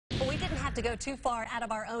have to go too far out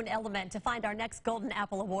of our own element to find our next Golden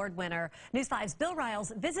Apple Award winner. News 5's Bill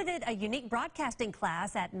Riles visited a unique broadcasting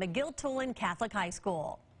class at McGill-Tulin Catholic High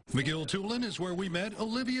School. McGill-Tulin is where we met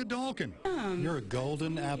Olivia Dalken. You're a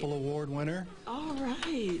Golden Apple Award winner. All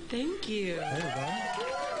right, thank you. Hey,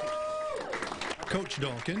 buddy. Coach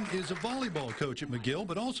Dalken is a volleyball coach at McGill,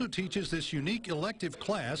 but also teaches this unique elective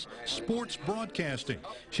class, sports broadcasting.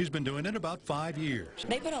 She's been doing it about 5 years.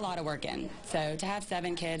 They put a lot of work in. So to have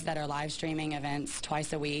 7 kids that are live streaming events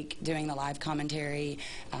twice a week, doing the live commentary,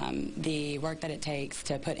 the work that it takes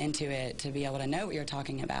to put into it, to be able to know what you're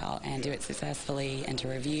talking about and do it successfully, and to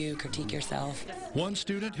review, critique yourself. One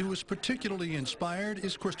student who was particularly inspired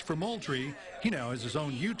is Christopher Moultrie. He now has his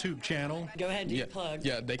own YouTube channel. Go ahead, do your plug.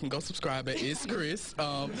 Yeah, they can go subscribe. It's Chris.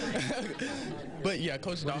 But yeah,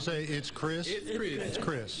 Coach Dalken. What do you say? It's Chris? It's Chris. It's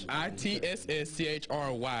Chris. ITSSCHRYSS.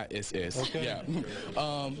 Okay. Yeah.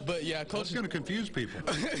 But yeah, Coach. That's going to confuse people.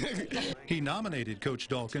 He nominated Coach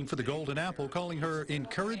Dalken for the Golden Apple, calling her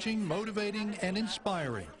encouraging, motivating, and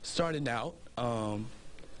inspiring. Starting out,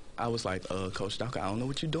 I was like, Coach Dalken, I don't know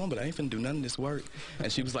what you're doing, but I ain't finna do none of this work.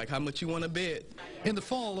 And she was like, how much you want to bet? In the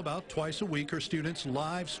fall, about twice a week, her students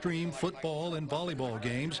live stream football and volleyball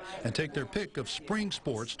games and take their pick of spring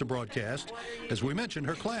sports to broadcast. As we mentioned,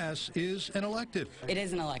 her class is an elective. It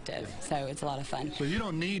is an elective, so it's a lot of fun. So you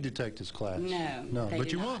don't need to take this class. No,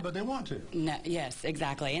 but you want, but they want to. No, yes,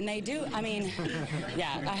 exactly, and they do. I mean,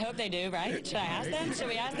 yeah, I hope they do, right? Should I ask them? Should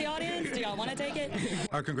we ask the audience? Do y'all want to take it?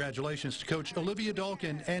 Our congratulations to Coach Olivia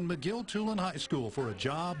Dalken and McGill-Tulin High School for a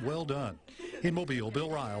job well done. In Mobile,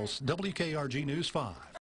 Bill Riles, WKRG News 5.